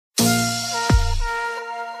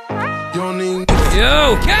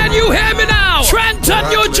Yo, can you hear me now? Trenton,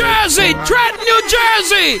 New Jersey. Trenton, New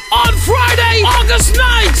Jersey. On Friday, August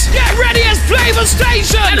 9th. Get ready as Flavor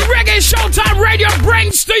Station and Reggae Showtime Radio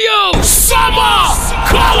brings to you Summer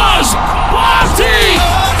Colors Party.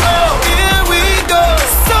 Here we go.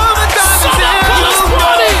 Summer Colors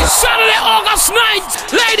Party. Saturday, August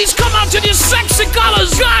 9th. Ladies, come out in your sexy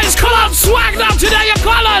colors. Guys, come out swagged out today, your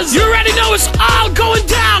colors. You already know it's all going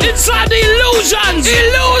down inside the Illusions.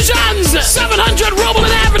 700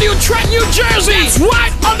 Roebling Avenue, Trenton, New Jersey.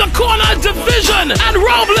 Right on the corner of Division and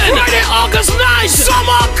Roebling. Friday, August 9th.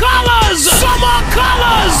 Summer Colors. Summer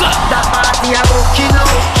Colors. That party a booking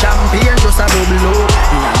out. Champagne just a bubble up.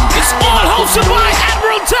 It's all hosted by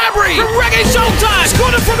Admiral Tabry from Reggae Showtime.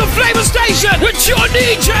 Scooting from the Flavor Station with your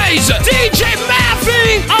DJs. DJ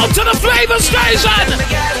Marfie out to the Flavor Station.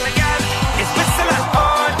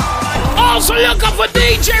 Also look up for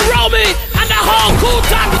DJ Romie and the whole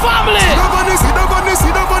Kotang family.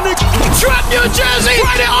 Trenton, New Jersey,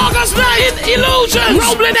 Friday, August 9th, Illusions,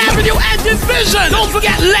 Roebling Avenue and Division. Don't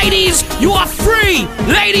forget, ladies, you are free.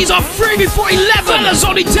 Ladies are free before 11. Fellas,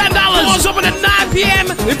 only $10. Doors open at 9 p.m.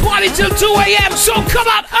 We party till 2 a.m. So come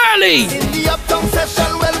out early.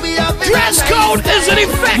 Dress code is in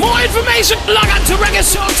effect. More information, log on to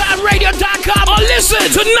reggaeshowtimeradio.com or listen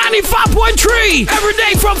to 95.3 every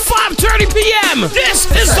day from 5:30 p.m. This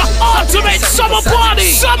is the ultimate summer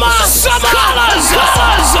party. Summer colors.